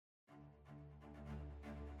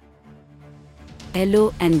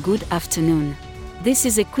Hello and good afternoon. This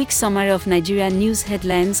is a quick summary of Nigerian news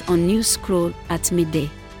headlines on Newscroll at midday.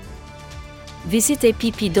 Visit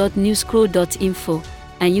app.newscroll.info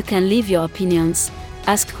and you can leave your opinions,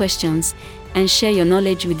 ask questions, and share your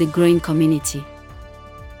knowledge with the growing community.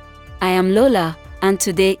 I am Lola, and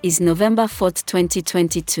today is November 4th,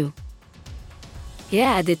 2022. Here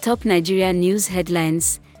are the top Nigerian news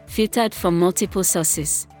headlines, filtered from multiple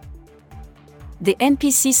sources. The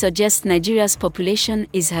NPC suggests Nigeria's population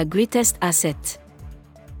is her greatest asset.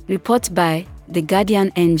 Report by The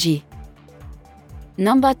Guardian NG.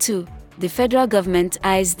 Number 2. The federal government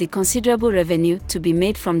eyes the considerable revenue to be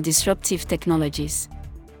made from disruptive technologies.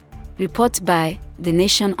 Report by The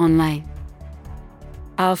Nation Online.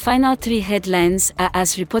 Our final 3 headlines are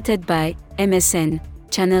as reported by MSN,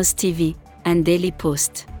 Channels TV, and Daily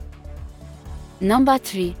Post. Number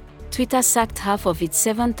 3. Twitter sacked half of its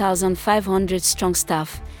 7,500-strong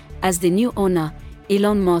staff as the new owner,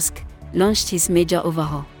 Elon Musk, launched his major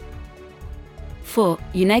overhaul. 4.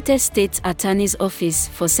 United States Attorney's Office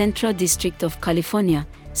for Central District of California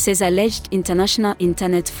says alleged international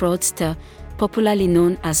internet fraudster, popularly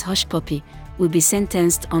known as Hush Puppy, will be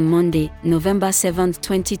sentenced on Monday, November 7,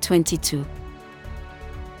 2022.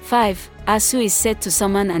 5. ASUU is set to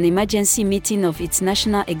summon an emergency meeting of its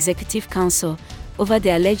National Executive Council over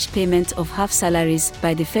the alleged payment of half salaries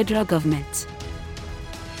by the federal government.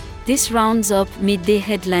 This rounds up midday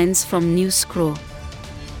headlines from Newscroll.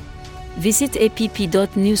 Visit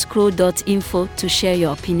app.newscroll.info to share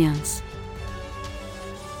your opinions.